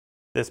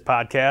This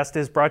podcast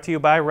is brought to you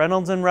by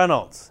Reynolds &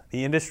 Reynolds,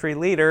 the industry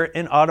leader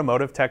in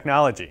automotive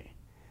technology.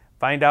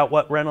 Find out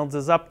what Reynolds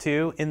is up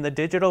to in the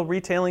digital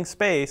retailing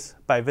space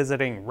by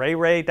visiting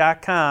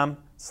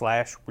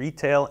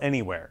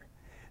rayrey.com/retailanywhere.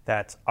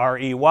 That's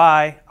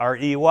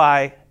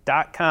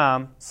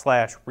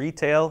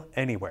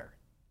REYREY.com/retailanywhere.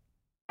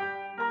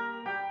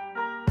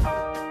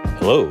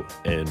 Hello,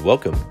 and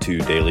welcome to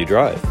Daily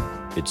Drive.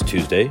 It's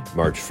Tuesday,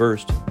 March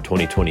 1st,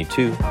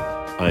 2022.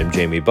 I'm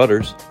Jamie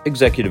Butters,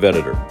 Executive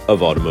Editor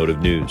of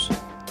Automotive News.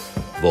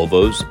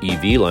 Volvo's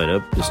EV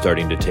lineup is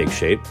starting to take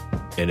shape,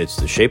 and it's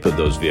the shape of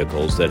those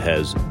vehicles that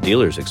has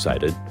dealers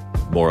excited.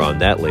 More on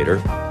that later.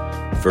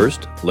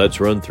 First, let's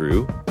run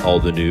through all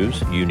the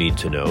news you need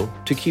to know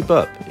to keep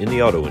up in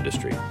the auto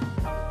industry.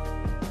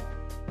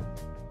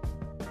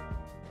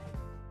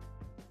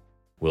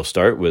 We'll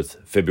start with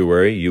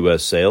February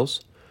U.S.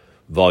 sales.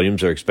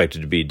 Volumes are expected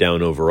to be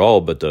down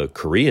overall, but the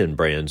Korean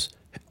brands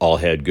all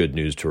had good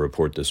news to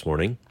report this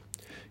morning.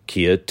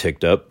 Kia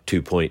ticked up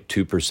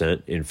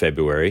 2.2% in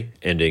February,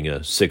 ending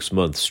a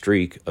 6-month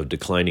streak of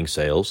declining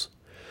sales.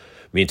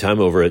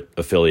 Meantime, over at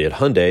affiliate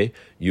Hyundai,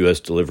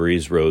 U.S.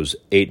 deliveries rose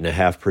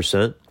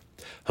 8.5%.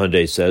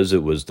 Hyundai says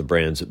it was the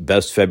brand's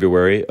best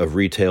February of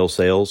retail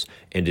sales,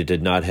 and it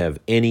did not have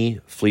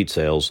any fleet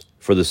sales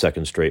for the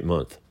second straight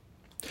month.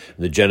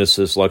 The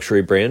Genesis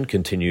luxury brand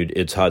continued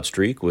its hot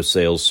streak, with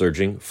sales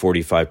surging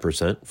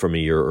 45% from a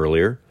year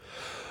earlier.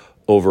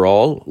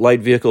 Overall, light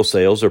vehicle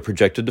sales are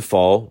projected to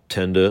fall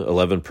 10 to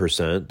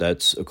 11%.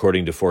 That's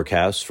according to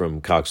forecasts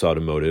from Cox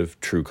Automotive,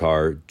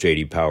 TrueCar,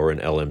 J.D. Power,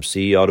 and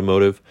LMC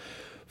Automotive.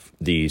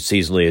 The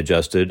seasonally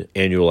adjusted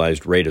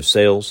annualized rate of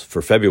sales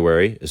for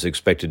February is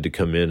expected to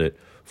come in at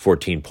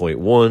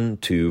 14.1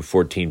 to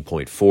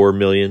 14.4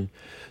 million,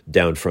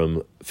 down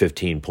from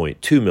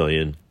 15.2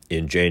 million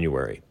in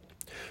January.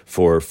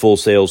 For full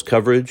sales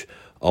coverage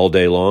all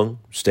day long,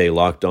 stay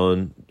locked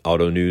on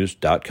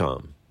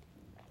autonews.com.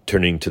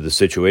 Turning to the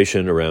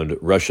situation around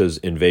Russia's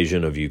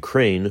invasion of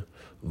Ukraine,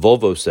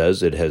 Volvo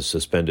says it has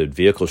suspended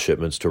vehicle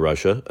shipments to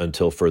Russia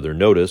until further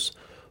notice.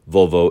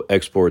 Volvo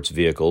exports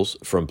vehicles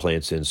from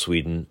plants in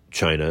Sweden,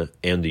 China,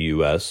 and the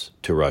U.S.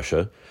 to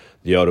Russia.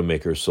 The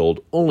automaker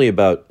sold only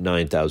about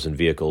 9,000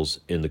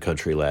 vehicles in the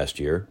country last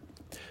year.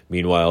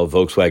 Meanwhile,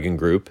 Volkswagen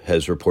Group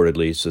has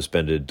reportedly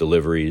suspended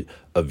delivery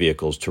of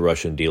vehicles to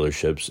Russian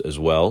dealerships as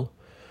well.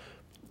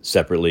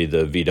 Separately,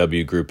 the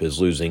VW Group is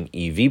losing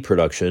EV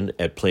production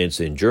at plants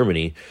in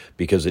Germany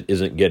because it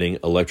isn't getting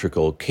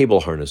electrical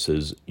cable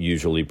harnesses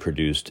usually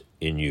produced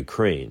in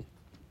Ukraine.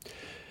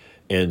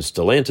 And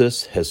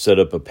Stellantis has set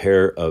up a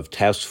pair of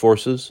task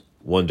forces,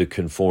 one to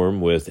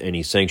conform with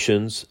any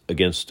sanctions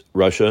against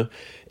Russia,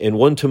 and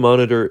one to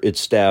monitor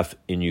its staff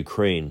in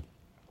Ukraine.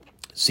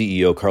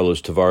 CEO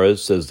Carlos Tavares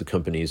says the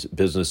company's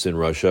business in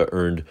Russia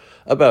earned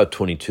about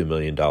 $22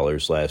 million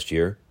last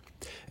year.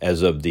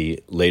 As of the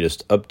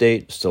latest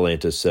update,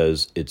 Stellantis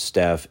says its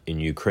staff in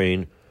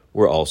Ukraine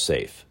were all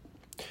safe.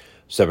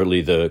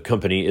 Separately, the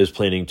company is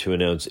planning to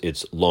announce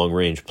its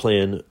long-range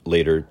plan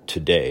later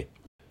today.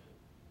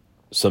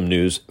 Some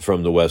news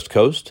from the West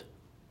Coast.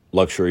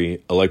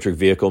 Luxury electric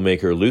vehicle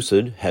maker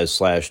Lucid has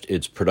slashed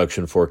its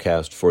production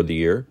forecast for the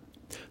year.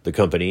 The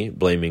company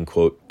blaming,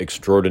 quote,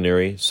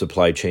 extraordinary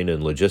supply chain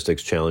and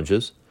logistics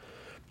challenges.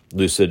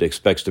 Lucid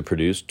expects to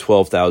produce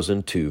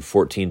 12,000 to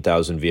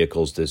 14,000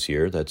 vehicles this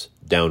year. That's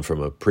down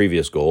from a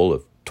previous goal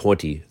of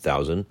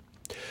 20,000.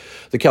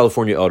 The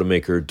California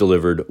automaker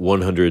delivered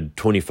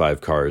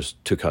 125 cars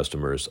to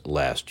customers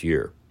last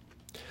year.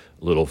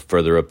 A little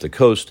further up the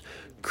coast,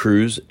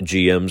 Cruise,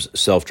 GM's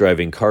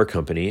self-driving car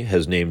company,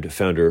 has named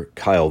founder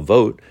Kyle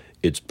Vogt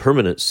its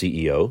permanent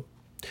CEO.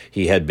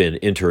 He had been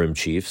interim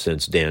chief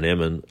since Dan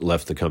Ammann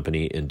left the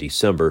company in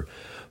December.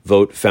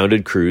 Vogt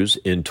founded Cruise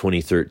in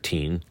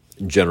 2013.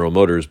 General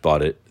Motors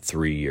bought it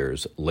 3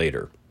 years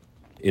later.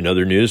 In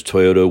other news,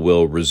 Toyota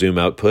will resume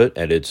output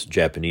at its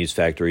Japanese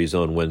factories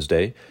on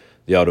Wednesday.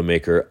 The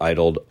automaker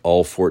idled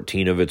all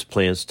 14 of its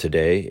plants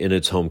today in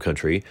its home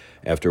country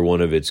after one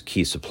of its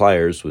key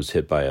suppliers was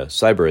hit by a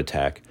cyber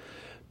attack.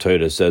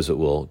 Toyota says it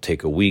will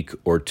take a week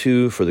or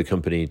two for the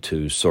company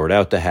to sort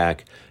out the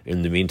hack.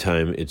 In the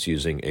meantime, it's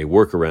using a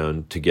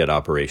workaround to get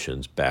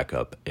operations back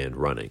up and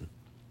running.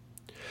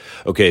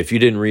 Okay, if you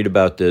didn't read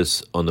about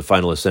this on the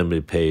final assembly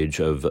page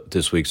of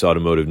this week's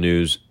Automotive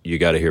News, you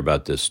got to hear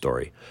about this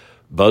story.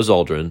 Buzz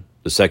Aldrin,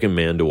 the second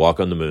man to walk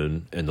on the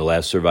moon and the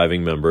last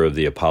surviving member of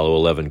the Apollo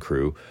 11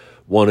 crew,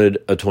 wanted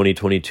a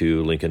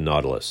 2022 Lincoln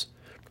Nautilus.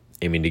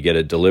 Aiming to get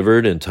it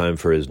delivered in time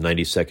for his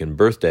 92nd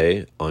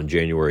birthday on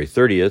January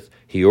 30th,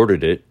 he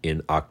ordered it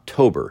in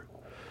October.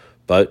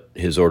 But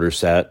his order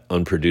sat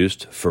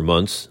unproduced for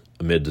months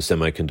amid the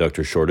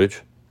semiconductor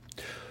shortage.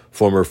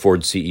 Former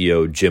Ford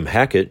CEO Jim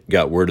Hackett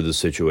got word of the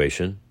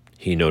situation.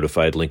 He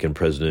notified Lincoln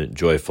President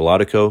Joy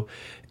Falotico,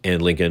 and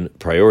Lincoln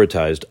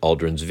prioritized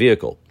Aldrin's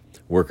vehicle.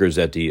 Workers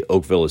at the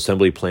Oakville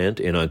assembly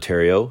plant in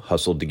Ontario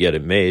hustled to get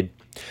it made.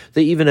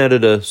 They even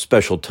added a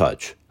special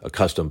touch, a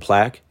custom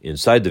plaque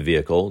inside the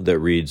vehicle that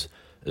reads,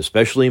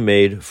 "Especially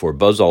made for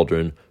Buzz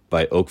Aldrin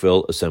by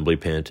Oakville assembly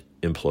plant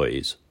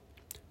employees."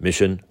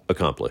 Mission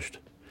accomplished.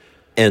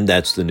 And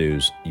that's the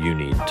news you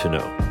need to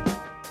know.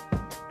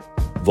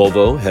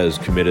 Volvo has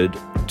committed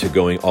to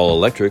going all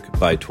electric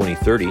by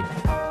 2030.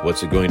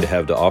 What's it going to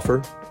have to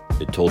offer?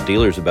 It told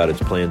dealers about its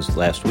plans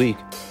last week.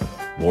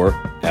 More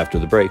after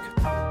the break.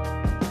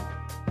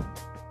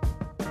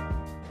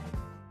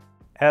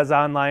 As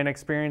online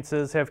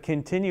experiences have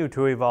continued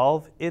to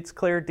evolve, it's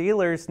clear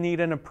dealers need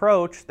an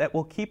approach that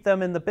will keep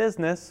them in the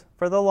business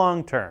for the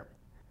long term.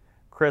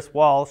 Chris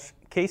Walsh,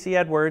 Casey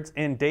Edwards,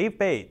 and Dave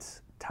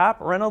Bates, top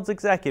Reynolds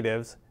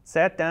executives,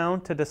 sat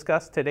down to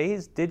discuss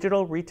today's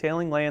digital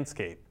retailing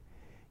landscape.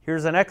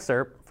 Here's an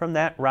excerpt from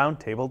that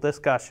roundtable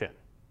discussion.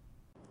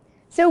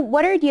 So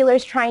what are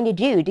dealers trying to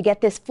do to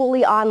get this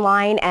fully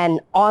online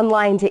and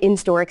online to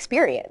in-store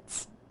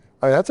experience?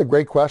 That's a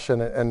great question,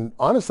 and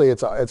honestly,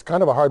 it's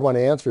kind of a hard one to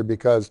answer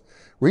because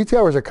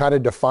retailers are kind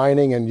of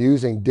defining and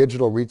using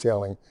digital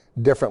retailing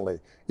differently.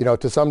 You know,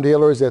 to some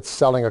dealers, it's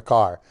selling a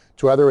car.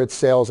 To others, it's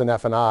sales and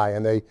F&I,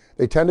 and they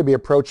tend to be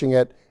approaching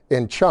it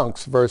in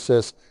chunks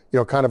versus,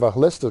 kind of a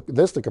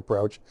holistic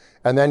approach,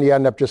 and then you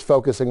end up just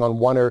focusing on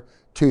one or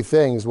two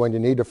things when you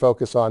need to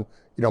focus on,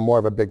 more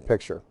of a big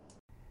picture.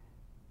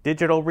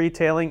 Digital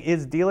retailing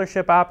is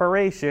dealership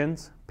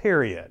operations,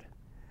 period.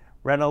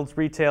 Reynolds'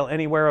 Retail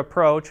Anywhere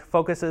approach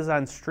focuses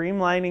on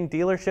streamlining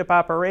dealership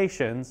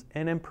operations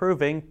and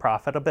improving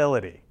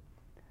profitability.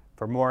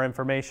 For more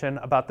information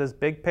about this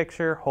big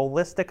picture,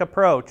 holistic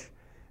approach,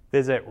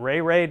 visit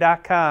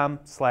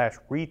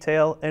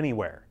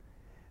rey.com/retailanywhere.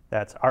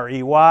 That's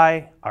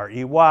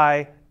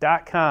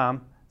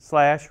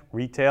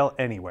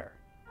REYREY.com/retailanywhere.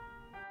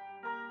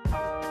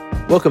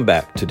 Welcome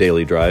back to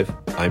Daily Drive.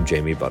 I'm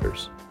Jamie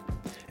Butters.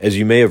 As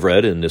you may have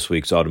read in this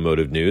week's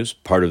automotive news,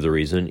 part of the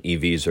reason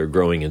EVs are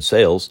growing in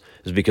sales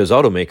is because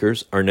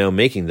automakers are now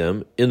making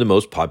them in the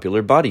most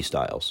popular body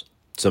styles.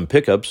 Some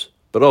pickups,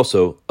 but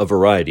also a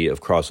variety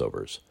of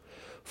crossovers.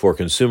 For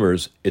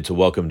consumers, it's a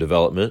welcome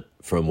development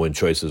from when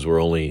choices were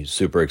only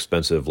super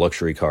expensive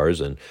luxury cars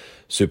and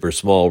super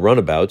small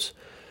runabouts.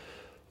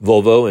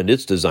 Volvo and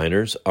its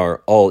designers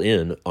are all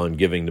in on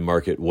giving the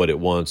market what it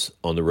wants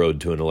on the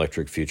road to an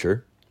electric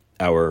future.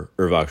 Our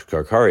Urvash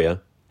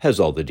Karkaria has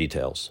all the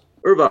details.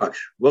 Urvash,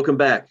 welcome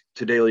back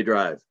to Daily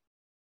Drive.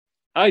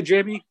 Hi,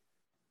 Jamie.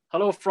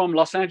 Hello from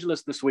Los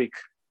Angeles this week.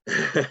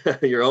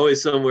 You're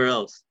always somewhere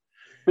else.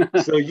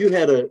 So you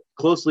had a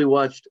closely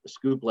watched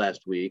scoop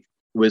last week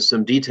with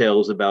some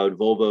details about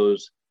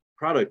Volvo's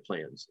product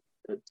plans.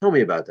 Tell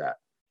me about that.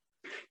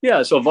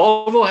 Yeah, so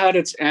Volvo had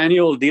its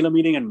annual dealer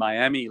meeting in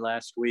Miami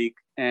last week,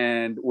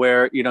 and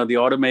where the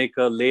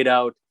automaker laid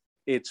out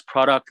its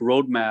product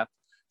roadmap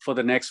for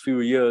the next few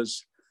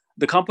years.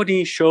 The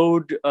company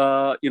showed,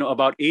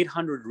 about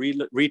 800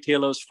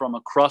 retailers from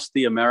across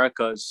the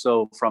Americas,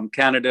 so from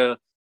Canada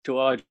to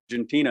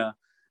Argentina.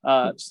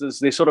 So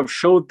they sort of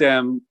showed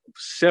them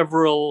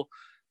several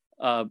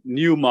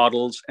new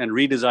models and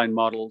redesigned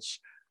models.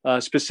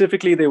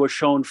 Specifically, they were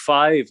shown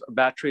 5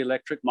 battery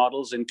electric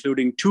models,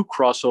 including 2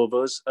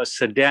 crossovers, a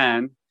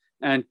sedan,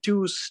 and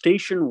 2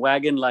 station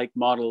wagon-like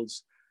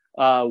models,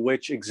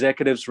 which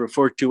executives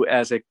refer to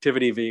as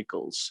activity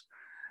vehicles.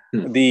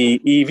 The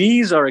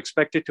EVs are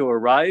expected to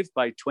arrive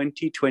by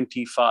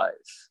 2025.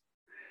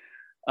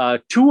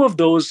 2 of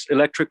those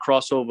electric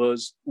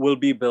crossovers will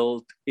be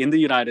built in the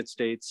United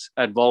States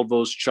at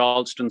Volvo's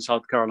Charleston,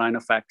 South Carolina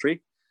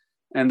factory.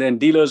 And then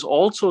dealers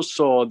also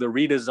saw the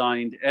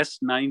redesigned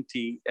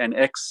S90 and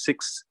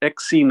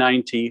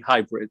XC90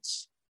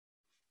 hybrids.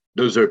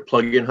 Those are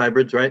plug-in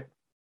hybrids, right?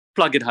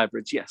 Plug-in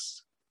hybrids,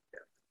 yes.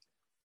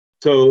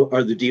 So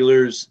are the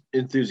dealers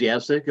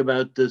enthusiastic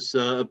about this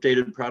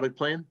updated product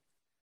plan?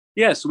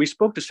 Yes, we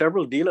spoke to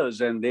several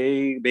dealers and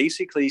they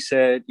basically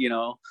said,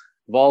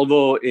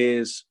 Volvo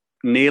is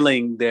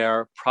nailing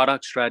their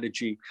product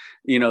strategy,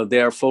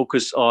 their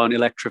focus on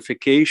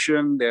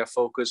electrification, their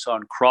focus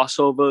on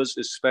crossovers,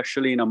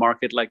 especially in a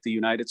market like the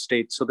United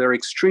States. So they're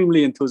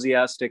extremely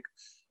enthusiastic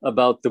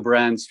about the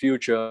brand's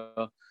future.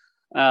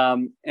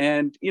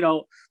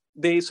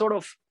 They sort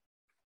of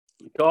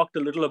talked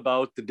a little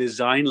about the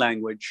design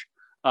language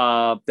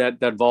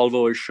that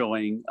Volvo is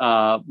showing.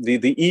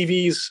 The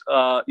EVs,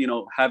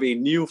 have a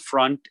new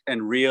front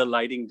and rear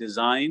lighting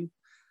design.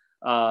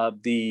 On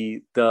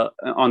the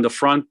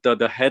front,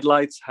 the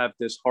headlights have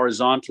this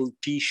horizontal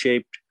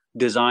T-shaped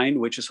design,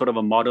 which is sort of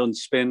a modern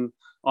spin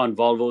on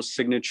Volvo's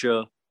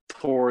signature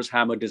Thor's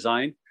hammer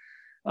design.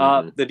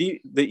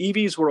 The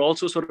EVs were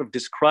also sort of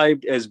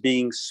described as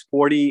being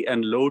sporty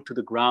and low to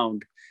the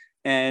ground.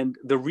 And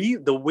the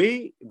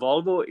way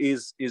Volvo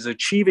is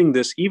achieving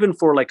this, even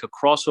for like a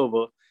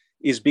crossover,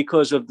 is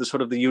because of the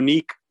sort of the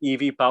unique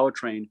EV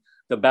powertrain.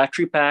 The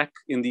battery pack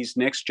in these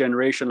next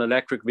generation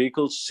electric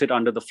vehicles sit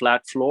under the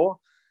flat floor,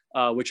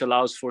 which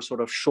allows for sort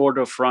of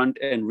shorter front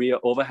and rear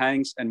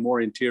overhangs and more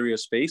interior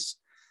space.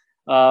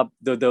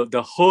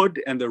 The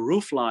hood and the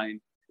roof line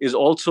is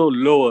also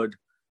lowered,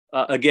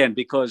 again,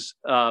 because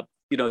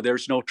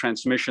there's no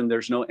transmission,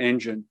 there's no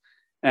engine.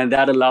 And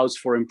that allows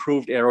for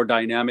improved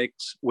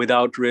aerodynamics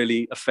without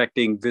really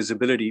affecting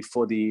visibility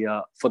for the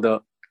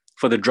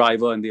for the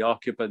driver and the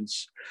occupants.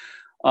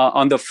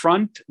 On the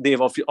front,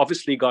 they've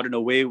obviously gotten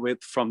away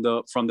with from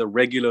the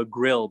regular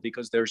grille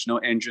because there's no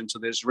engine, so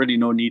there's really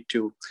no need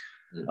to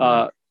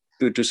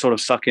sort of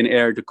suck in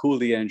air to cool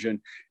the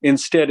engine.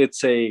 Instead,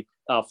 it's a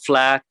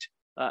flat,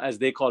 as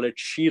they call it,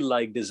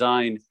 shield-like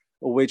design,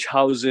 which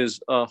houses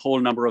a whole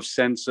number of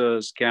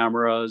sensors,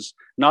 cameras,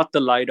 not the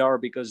LiDAR,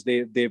 because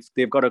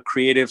they've got a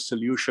creative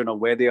solution of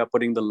where they are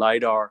putting the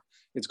LiDAR.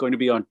 It's going to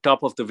be on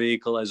top of the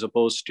vehicle as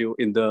opposed to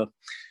in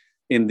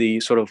the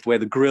sort of where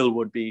the grille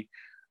would be.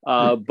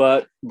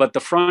 But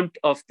the front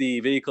of the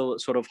vehicle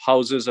sort of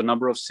houses a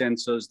number of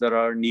sensors that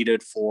are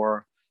needed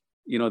for,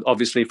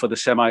 obviously for the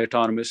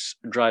semi-autonomous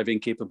driving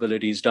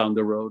capabilities down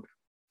the road.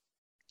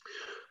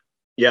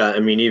 Yeah, I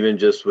mean, even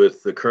just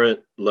with the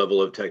current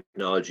level of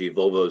technology,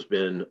 Volvo's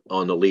been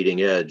on the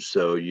leading edge.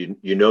 So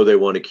they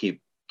want to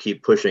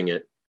keep pushing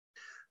it.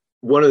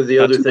 One of the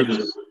other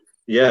things,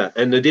 yeah,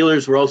 and the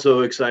dealers were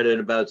also excited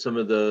about some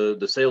of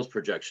the sales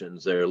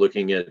projections. They're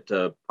looking at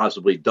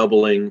possibly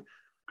doubling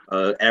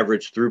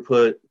average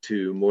throughput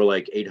to more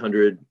like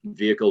 800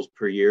 vehicles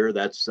per year.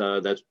 That's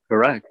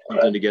correct.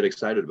 Something to get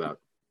excited about.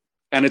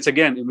 And it's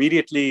again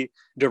immediately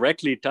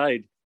directly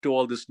tied to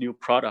all this new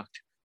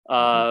product.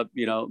 There's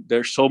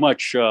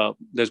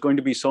going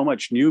to be so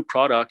much new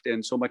product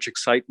and so much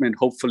excitement,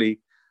 hopefully,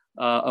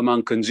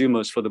 among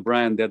consumers for the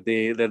brand that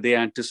they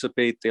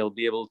anticipate they'll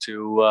be able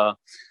to,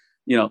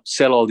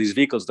 sell all these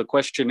vehicles. The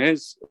question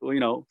is,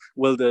 will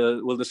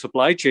the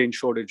supply chain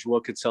shortage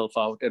work itself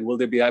out, and will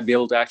they be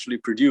able to actually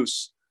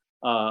produce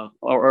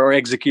or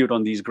execute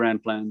on these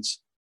grand plans?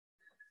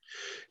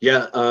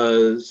 Yeah,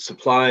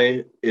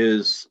 supply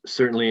is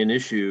certainly an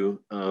issue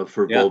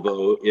for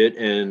Volvo,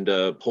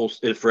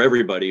 for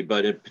everybody,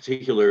 but in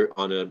particular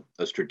on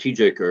a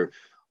strategic or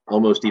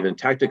almost even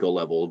tactical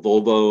level.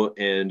 Volvo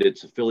and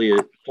its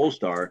affiliate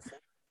Polestar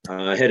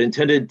had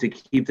intended to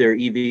keep their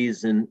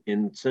EVs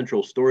in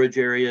central storage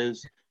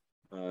areas,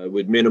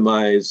 would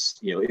minimize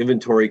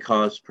inventory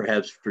costs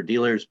perhaps for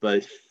dealers,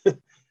 but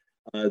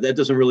that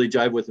doesn't really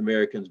jive with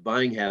Americans'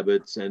 buying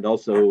habits. And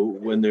also,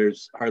 when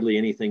there's hardly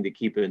anything to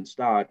keep in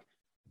stock,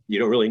 you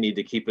don't really need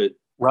to keep it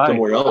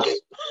somewhere else.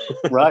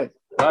 Right.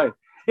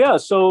 Yeah.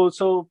 So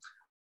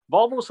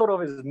Volvo sort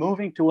of is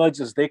moving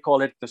towards, as they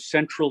call it, the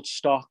central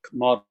stock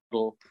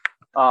model.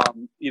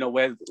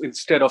 Where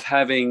instead of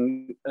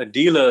having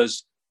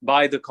dealers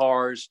buy the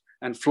cars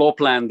and floor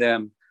plan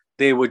them,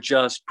 they would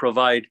just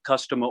provide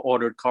customer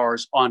ordered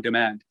cars on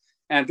demand.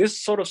 And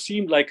this sort of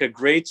seemed like a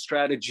great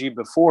strategy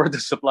before the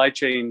supply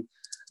chain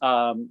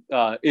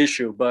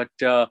issue, but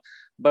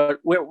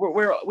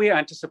we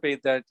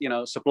anticipate that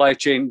supply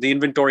chain, the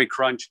inventory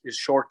crunch is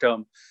short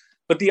term.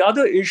 But the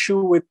other issue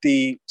with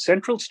the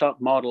central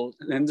stock model,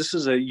 and this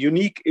is a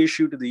unique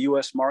issue to the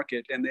U.S.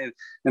 market,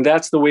 and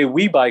that's the way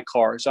we buy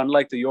cars.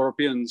 Unlike the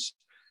Europeans,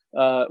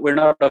 we're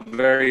not a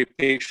very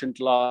patient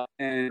lot,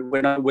 and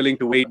we're not willing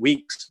to wait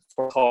weeks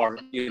for a car.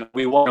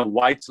 We want a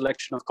wide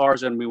selection of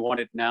cars, and we want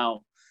it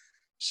now.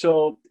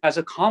 So as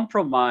a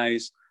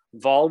compromise,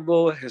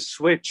 Volvo has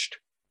switched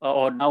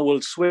or now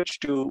will switch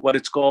to what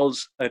it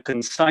calls a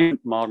consignment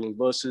model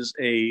versus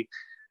a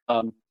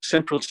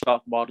central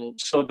stock model.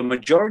 So the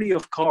majority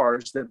of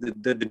cars that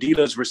the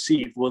dealers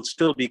receive will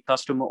still be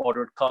customer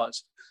ordered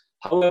cars.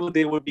 However,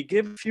 they will be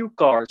given few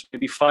cars,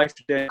 maybe 5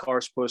 to 10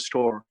 cars per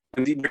store.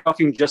 And we're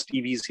talking just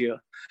EVs here,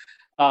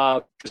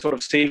 to sort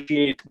of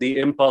satiate the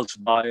impulse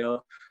buyer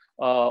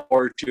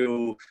or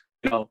to,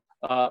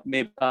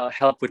 maybe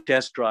help with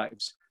test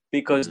drives,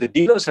 because the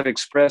dealers have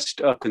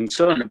expressed a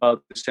concern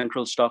about the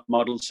central stock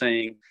model,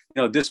 saying,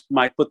 this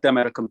might put them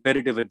at a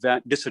competitive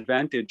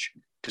disadvantage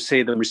to,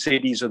 say, the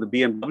Mercedes or the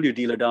BMW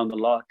dealer down the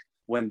lot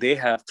when they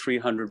have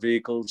 300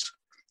 vehicles,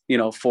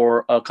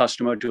 for a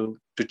customer to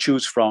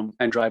choose from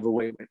and drive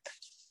away with.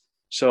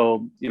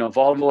 So,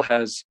 Volvo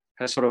has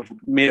sort of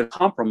made a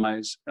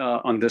compromise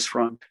on this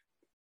front.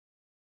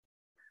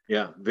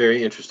 Yeah,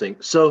 very interesting.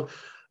 So,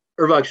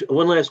 Urvaksh,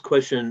 one last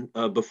question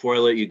before I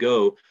let you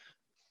go.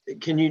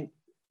 Can you,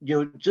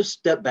 just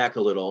step back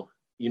a little?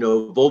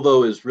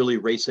 Volvo is really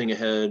racing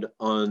ahead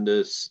on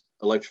this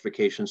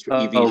electrification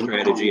EV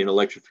strategy and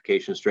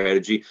electrification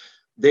strategy.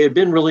 They have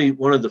been really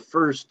one of the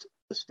first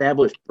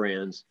established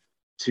brands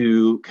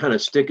to kind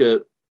of stick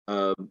a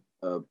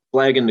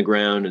flag in the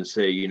ground and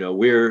say,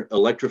 we're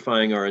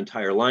electrifying our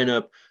entire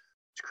lineup.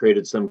 It's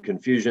created some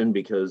confusion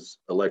because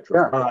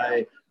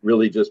electrify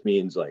really just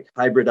means like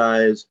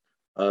hybridize.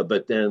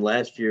 But then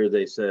last year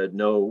they said,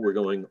 no, we're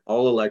going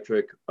all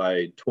electric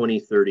by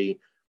 2030.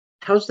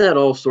 How's that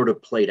all sort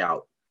of played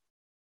out?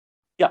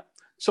 Yeah.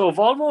 So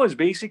Volvo is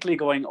basically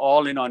going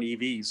all in on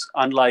EVs,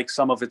 unlike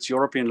some of its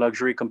European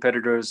luxury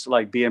competitors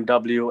like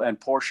BMW and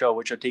Porsche,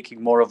 which are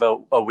taking more of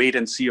a wait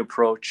and see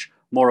approach,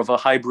 more of a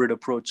hybrid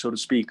approach, so to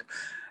speak.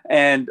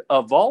 And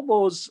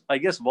Volvo's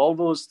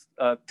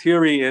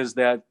theory is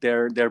that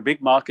their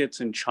big markets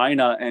in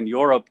China and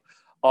Europe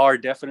are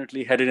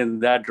definitely headed in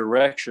that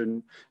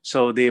direction.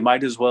 So they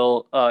might as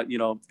well,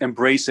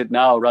 embrace it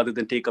now rather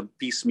than take a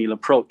piecemeal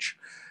approach.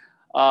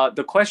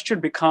 The question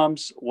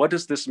becomes, what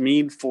does this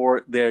mean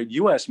for their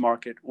US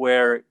market,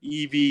 where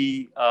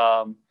EV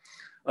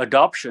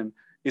adoption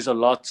is a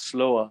lot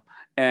slower?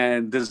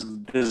 And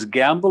this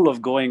gamble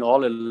of going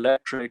all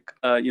electric,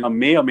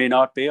 may or may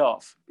not pay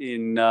off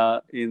in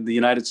the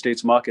United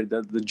States market.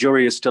 The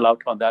jury is still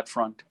out on that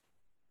front.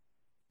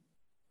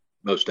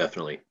 Most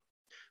definitely.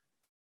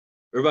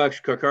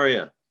 Urvaksh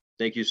Karkaria,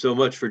 thank you so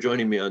much for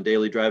joining me on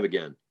Daily Drive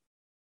again.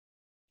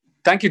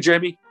 Thank you,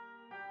 Jamie.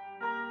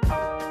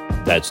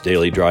 That's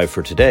Daily Drive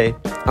for today.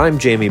 I'm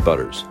Jamie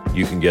Butters.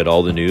 You can get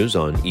all the news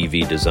on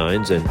EV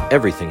designs and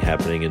everything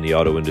happening in the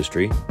auto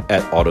industry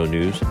at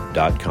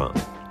autonews.com.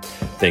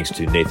 Thanks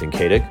to Nathan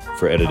Kadick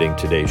for editing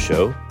today's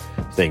show.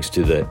 Thanks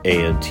to the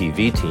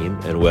ANTV team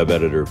and web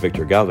editor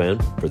Victor Galvan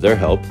for their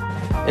help.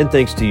 And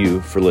thanks to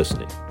you for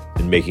listening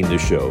and making the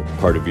show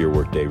part of your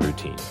workday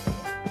routine.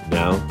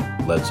 Now,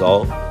 let's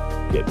all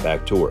get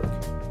back to work.